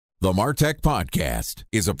The MarTech Podcast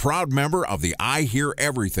is a proud member of the I Hear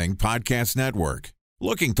Everything Podcast Network.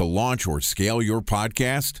 Looking to launch or scale your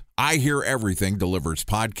podcast? I Hear Everything delivers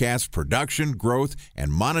podcast production, growth,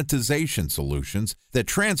 and monetization solutions that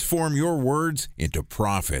transform your words into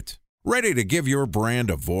profit. Ready to give your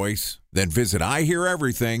brand a voice? Then visit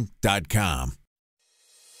iheareverything.com.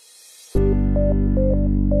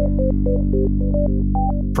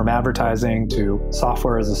 From advertising to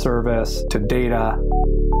software as a service to data.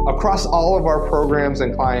 Across all of our programs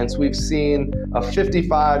and clients, we've seen a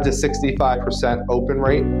 55 to 65% open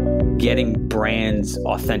rate. Getting brands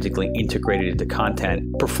authentically integrated into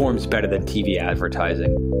content performs better than TV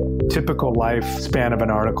advertising. Typical lifespan of an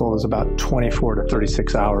article is about 24 to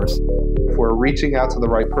 36 hours. If we're reaching out to the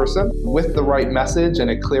right person with the right message and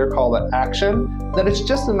a clear call to action, then it's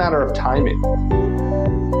just a matter of timing.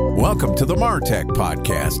 Welcome to the MarTech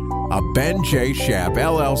Podcast, a Ben J. Schaap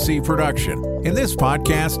LLC production. In this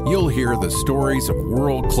podcast, you'll hear the stories of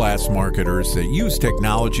world-class marketers that use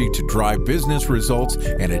technology to drive business results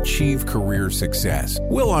and achieve career success.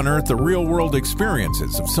 We'll unearth the real-world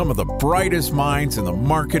experiences of some of the brightest minds in the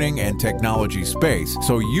marketing and technology space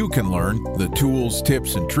so you can learn the tools,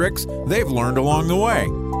 tips, and tricks they've learned along the way.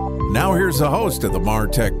 Now here's the host of the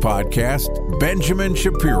MarTech Podcast, Benjamin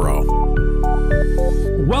Shapiro.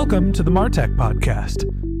 Welcome to the MarTech Podcast.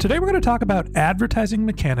 Today we're going to talk about advertising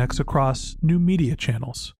mechanics across new media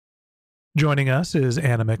channels. Joining us is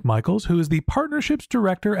Anna McMichael, who is the Partnerships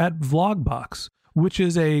Director at Vlogbox, which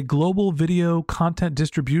is a global video content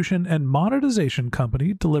distribution and monetization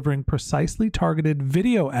company delivering precisely targeted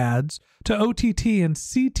video ads to OTT and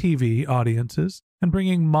CTV audiences and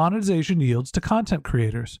bringing monetization yields to content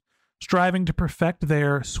creators. Striving to perfect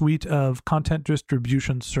their suite of content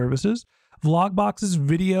distribution services, Vlogbox's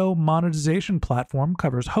video monetization platform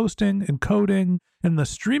covers hosting, encoding, and the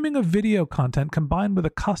streaming of video content combined with a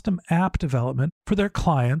custom app development for their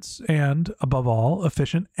clients and, above all,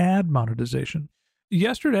 efficient ad monetization.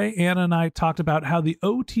 Yesterday, Anna and I talked about how the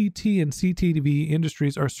OTT and CTV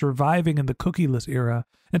industries are surviving in the cookieless era,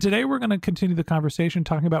 and today we're going to continue the conversation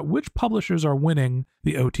talking about which publishers are winning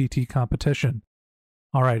the OTT competition.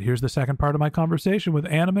 All right, here's the second part of my conversation with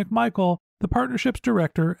Anna McMichael, the Partnerships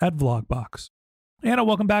Director at Vlogbox. Anna,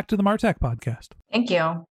 welcome back to the MarTech Podcast. Thank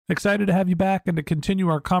you. Excited to have you back and to continue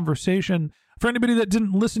our conversation. For anybody that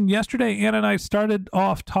didn't listen yesterday, Anna and I started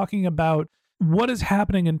off talking about what is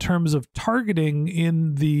happening in terms of targeting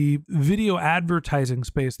in the video advertising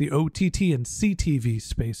space, the OTT and CTV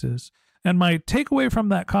spaces. And my takeaway from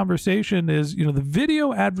that conversation is, the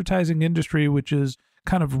video advertising industry, which is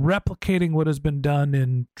kind of replicating what has been done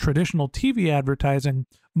in traditional TV advertising,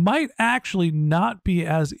 might actually not be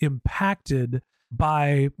as impacted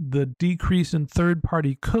by the decrease in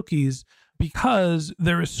third-party cookies because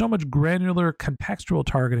there is so much granular contextual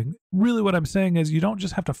targeting. Really what I'm saying is you don't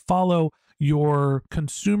just have to follow your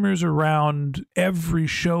consumers around every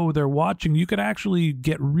show they're watching. You can actually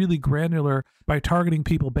get really granular by targeting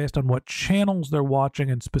people based on what channels they're watching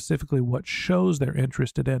and specifically what shows they're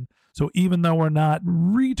interested in. So even though we're not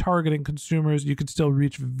retargeting consumers, you can still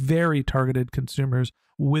reach very targeted consumers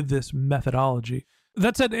with this methodology.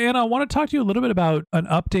 That said, Anna, I want to talk to you a little bit about an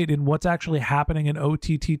update in what's actually happening in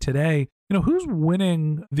OTT today. Who's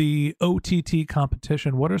winning the OTT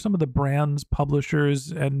competition? What are some of the brands, publishers,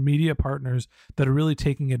 and media partners that are really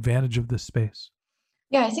taking advantage of this space?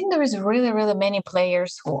 Yeah, I think there is really, really many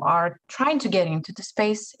players who are trying to get into the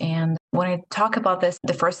space. And when I talk about this,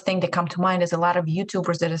 the first thing that come to mind is a lot of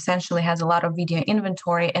YouTubers that essentially has a lot of video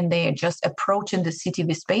inventory and they are just approaching the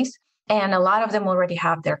CTV space. And a lot of them already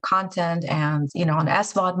have their content and, an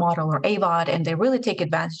SVOD model or AVOD, and they really take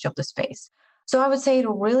advantage of the space. So I would say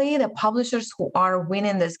really the publishers who are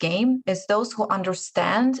winning this game is those who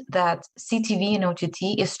understand that CTV and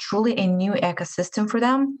OTT is truly a new ecosystem for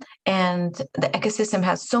them. And the ecosystem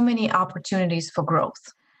has so many opportunities for growth.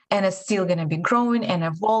 And it's still going to be growing and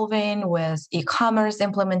evolving with e-commerce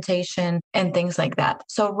implementation and things like that.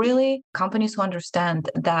 So really, companies who understand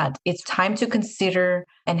that it's time to consider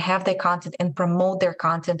and have their content and promote their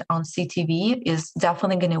content on CTV is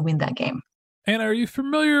definitely going to win that game. And are you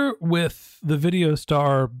familiar with the video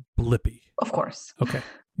star Blippi? Of course. Okay.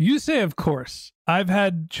 You say, of course. I've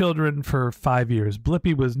had children for 5 years.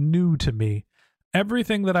 Blippi was new to me.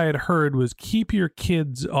 Everything that I had heard was keep your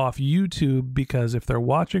kids off YouTube because if they're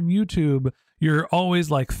watching YouTube, you're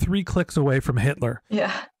always like 3 clicks away from Hitler.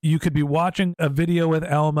 Yeah. You could be watching a video with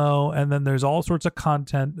Elmo, and then there's all sorts of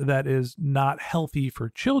content that is not healthy for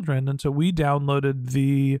children. And so we downloaded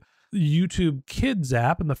the YouTube Kids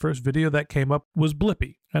app, and the first video that came up was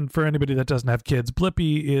Blippi. And for anybody that doesn't have kids,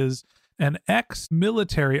 Blippi is an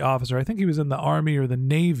ex-military officer, I think he was in the Army or the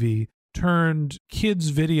Navy, turned kids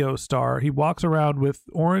video star. He walks around with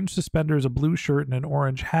orange suspenders, a blue shirt, and an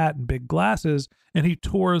orange hat and big glasses, and he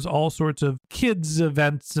tours all sorts of kids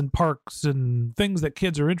events and parks and things that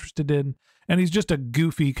kids are interested in, and he's just a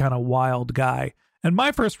goofy kind of wild guy. And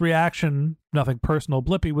my first reaction, nothing personal,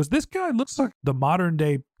 Blippi, was this guy looks like the modern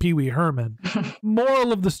day Pee Wee Herman.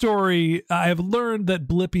 Moral of the story, I have learned that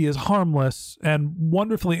Blippi is harmless and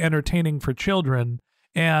wonderfully entertaining for children.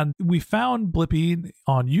 And we found Blippi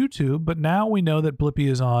on YouTube, but now we know that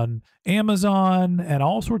Blippi is on Amazon and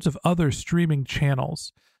all sorts of other streaming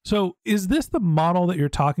channels. So is this the model that you're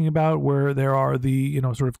talking about where there are the,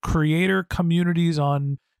 sort of creator communities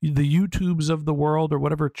on the YouTubes of the world or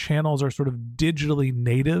whatever channels are sort of digitally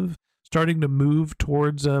native, starting to move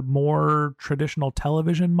towards a more traditional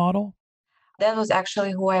television model? That was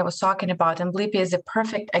actually who I was talking about. And Blippi is a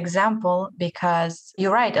perfect example because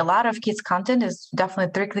you're right. A lot of kids' content is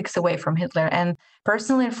definitely 3 clicks away from Hitler. And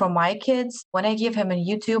personally, for my kids, when I give him a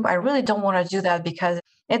YouTube, I really don't want to do that because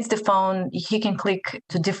it's the phone. He can click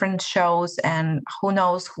to different shows and who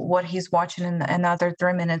knows what he's watching in another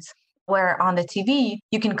 3 minutes. Where on the TV,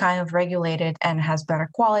 you can kind of regulate it and it has better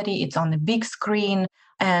quality. It's on the big screen.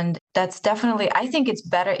 And that's definitely, I think it's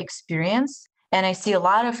better experience. And I see a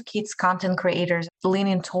lot of kids content creators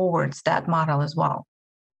leaning towards that model as well.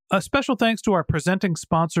 A special thanks to our presenting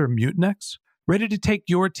sponsor, Mutinex. Ready to take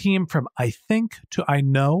your team from I think to I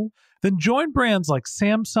know? Then join brands like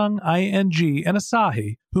Samsung, ING, and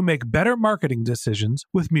Asahi who make better marketing decisions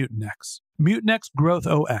with Mutinex. Mutinex Growth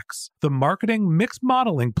OX, the marketing mix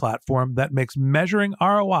modeling platform that makes measuring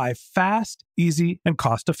ROI fast, easy, and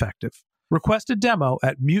cost-effective. Request a demo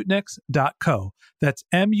at mutinex.co. That's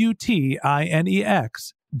MUTINEX.co.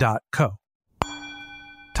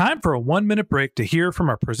 Time for a 1-minute break to hear from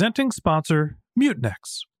our presenting sponsor,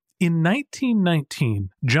 Mutinex. In 1919,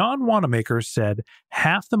 John Wanamaker said,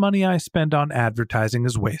 "Half the money I spend on advertising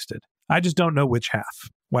is wasted. I just don't know which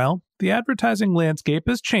half." Well, the advertising landscape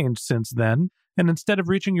has changed since then, and instead of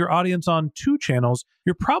reaching your audience on 2 channels,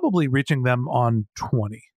 you're probably reaching them on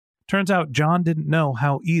 20. Turns out John didn't know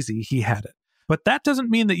how easy he had it. But that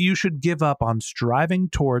doesn't mean that you should give up on striving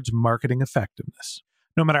towards marketing effectiveness.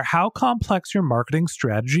 No matter how complex your marketing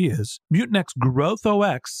strategy is, Mutinex Growth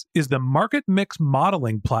OX is the market mix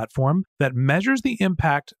modeling platform that measures the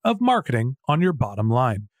impact of marketing on your bottom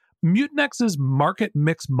line. Mutinex's market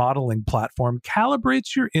mix modeling platform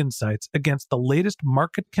calibrates your insights against the latest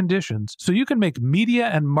market conditions so you can make media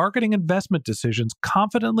and marketing investment decisions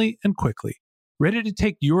confidently and quickly. Ready to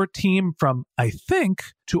take your team from I think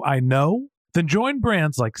to I know? Then join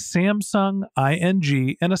brands like Samsung,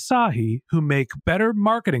 ING, and Asahi who make better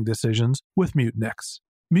marketing decisions with Mutinex.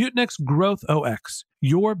 Mutinex Growth OX.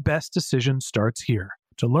 Your best decision starts here.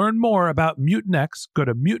 To learn more about Mutinex, go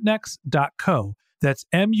to mutinex.co. That's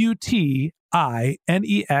MUTINEX.co.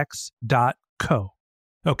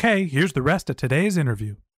 Okay, here's the rest of today's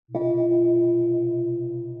interview.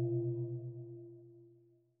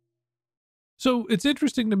 So it's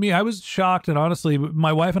interesting to me. I was shocked, and honestly,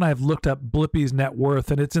 my wife and I have looked up Blippi's net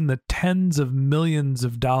worth, and it's in the tens of millions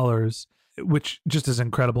of dollars, which just is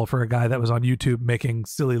incredible for a guy that was on YouTube making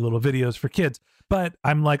silly little videos for kids. But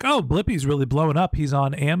I'm like, oh, Blippi's really blowing up. He's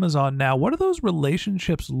on Amazon now. What do those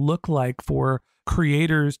relationships look like for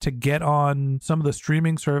creators to get on some of the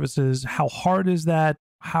streaming services? How hard is that?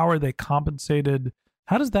 How are they compensated?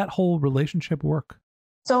 How does that whole relationship work?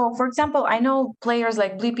 So, for example, I know players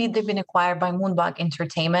like Blippi, they've been acquired by Moonbug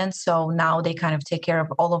Entertainment. So now they kind of take care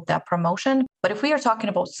of all of that promotion. But if we are talking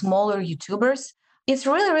about smaller YouTubers, it's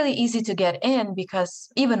really, really easy to get in because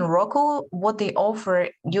even Roku, what they offer,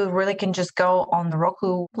 you really can just go on the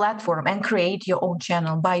Roku platform and create your own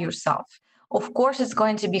channel by yourself. Of course, it's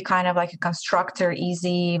going to be kind of like a constructor,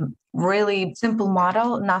 easy, really simple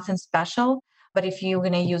model, nothing special. But if you're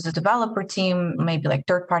going to use a developer team, maybe like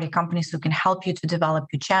third-party companies who can help you to develop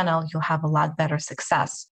your channel, you'll have a lot better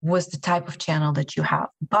success with the type of channel that you have.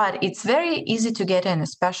 But it's very easy to get in,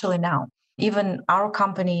 especially now. Even our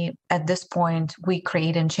company at this point, we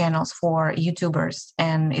creating channels for YouTubers,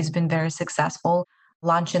 and it's been very successful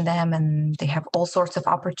launching them. And they have all sorts of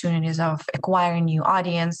opportunities of acquiring new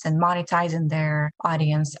audience and monetizing their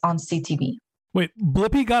audience on CTV. Wait,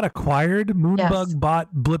 Blippi got acquired? Moonbug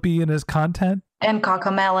bought Blippi and his content? And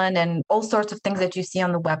Cocomelon and all sorts of things that you see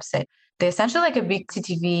on the website. They're essentially like a big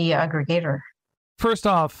CTV aggregator. First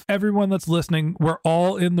off, everyone that's listening, we're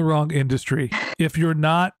all in the wrong industry. If you're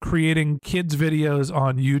not creating kids' videos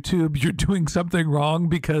on YouTube, you're doing something wrong,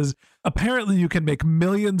 because apparently you can make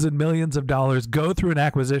millions and millions of dollars, go through an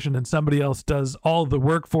acquisition, and somebody else does all the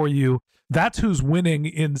work for you. That's who's winning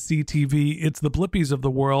in CTV. It's the Blippies of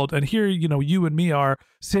the world. And here, you and me are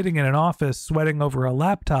sitting in an office sweating over a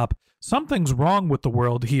laptop. Something's wrong with the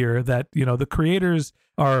world here, that, the creators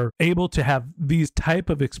are able to have these type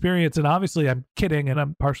of experience. And obviously I'm kidding, and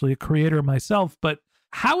I'm partially a creator myself, but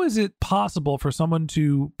how is it possible for someone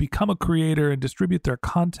to become a creator and distribute their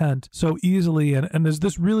content so easily? And is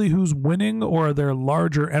this really who's winning, or are there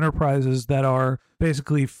larger enterprises that are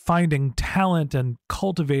basically finding talent and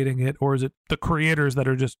cultivating it? Or is it the creators that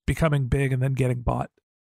are just becoming big and then getting bought?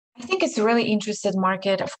 I think it's a really interesting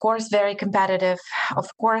market. Of course, very competitive. Of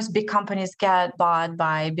course, big companies get bought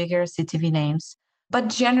by bigger CTV names. But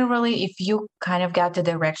generally, if you kind of get the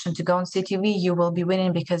direction to go on CTV, you will be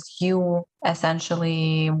winning, because you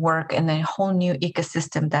essentially work in a whole new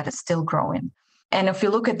ecosystem that is still growing. And if you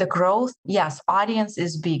look at the growth, yes, audience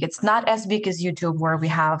is big. It's not as big as YouTube, where we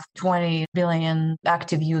have 20 billion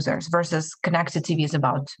active users, versus connected TV is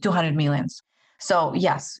about 200 million. So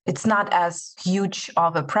yes, it's not as huge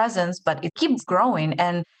of a presence, but it keeps growing.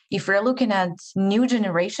 And if we're looking at new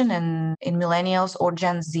generation and in millennials or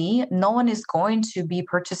Gen Z, no one is going to be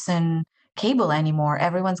purchasing cable anymore.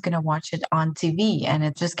 Everyone's going to watch it on TV, and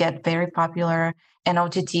it just get very popular. And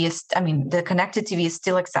OTT is, the connected TV is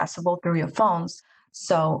still accessible through your phones.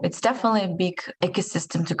 So it's definitely a big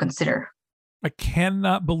ecosystem to consider. I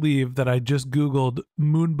cannot believe that I just Googled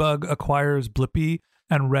Moonbug acquires Blippy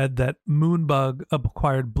and read that Moonbug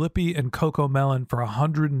acquired Blippy and Coco Melon for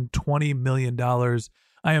 $120 million.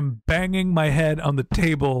 I am banging my head on the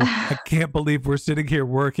table. I can't believe we're sitting here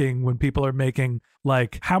working when people are making,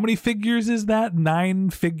 how many figures is that? 9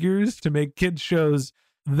 figures to make kids shows.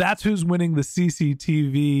 That's who's winning the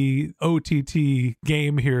CCTV OTT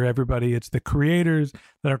game here, everybody. It's the creators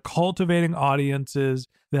that are cultivating audiences,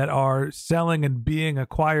 that are selling and being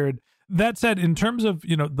acquired. That said, in terms of,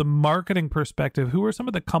 the marketing perspective, who are some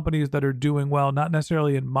of the companies that are doing well, not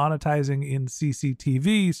necessarily in monetizing in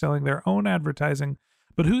CCTV, selling their own advertising,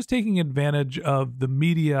 but who's taking advantage of the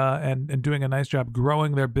media and doing a nice job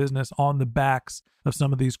growing their business on the backs of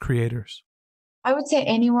some of these creators? I would say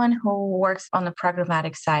anyone who works on the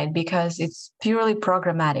programmatic side, because it's purely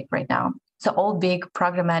programmatic right now. So all big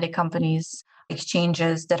programmatic companies,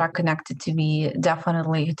 exchanges that are connected to me,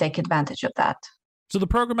 definitely take advantage of that. So the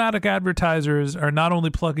programmatic advertisers are not only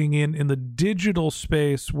plugging in the digital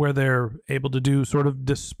space, where they're able to do sort of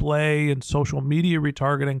display and social media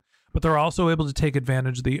retargeting, but they're also able to take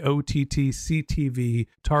advantage of the OTT CTV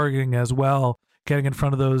targeting as well, getting in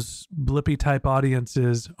front of those Blippy type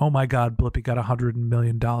audiences. Oh my God, Blippy got $100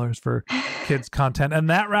 million for kids content. And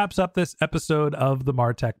that wraps up this episode of the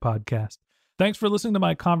MarTech Podcast. Thanks for listening to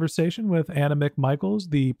my conversation with Anna McMichael,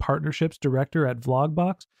 the partnerships director at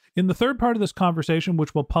Vlogbox. In the third part of this conversation,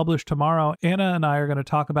 which we'll publish tomorrow, Anna and I are going to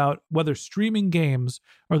talk about whether streaming games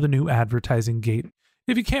are the new advertising gate.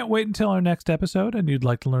 If you can't wait until our next episode and you'd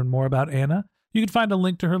like to learn more about Anna, you can find a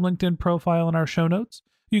link to her LinkedIn profile in our show notes.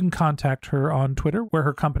 You can contact her on Twitter, where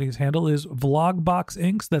her company's handle is Vlogbox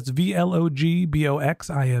Inc. That's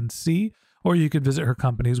VLOGBOXINC. Or you can visit her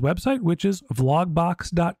company's website, which is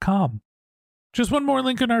vlogbox.com. Just one more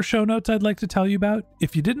link in our show notes I'd like to tell you about.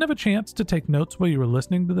 If you didn't have a chance to take notes while you were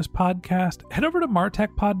listening to this podcast, head over to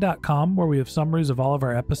martechpod.com, where we have summaries of all of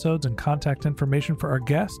our episodes and contact information for our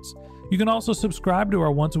guests. You can also subscribe to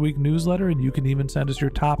our once-a-week newsletter, and you can even send us your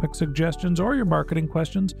topic suggestions or your marketing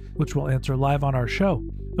questions, which we'll answer live on our show.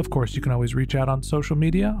 Of course, you can always reach out on social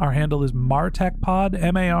media. Our handle is MarTechPod,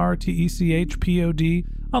 MarTechPod,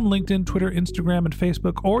 on LinkedIn, Twitter, Instagram, and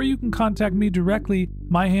Facebook, or you can contact me directly.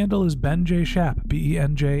 My handle is Ben J. Shap,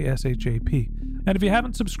 BenJShap. And if you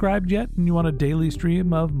haven't subscribed yet and you want a daily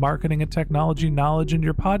stream of marketing and technology knowledge in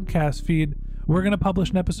your podcast feed, we're going to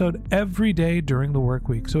publish an episode every day during the work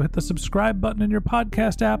week. So hit the subscribe button in your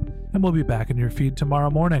podcast app, and we'll be back in your feed tomorrow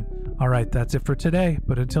morning. All right, that's it for today.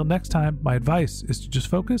 But until next time, my advice is to just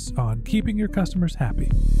focus on keeping your customers happy.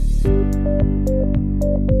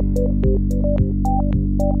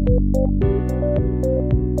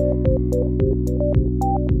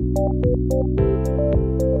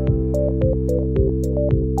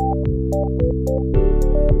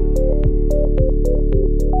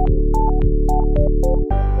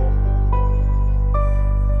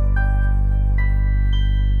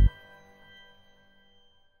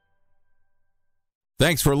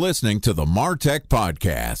 Thanks for listening to the MarTech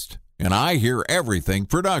Podcast, and I Hear Everything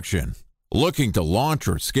production. Looking to launch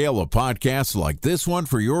or scale a podcast like this one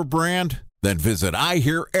for your brand? Then visit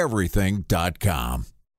iHearEverything.com.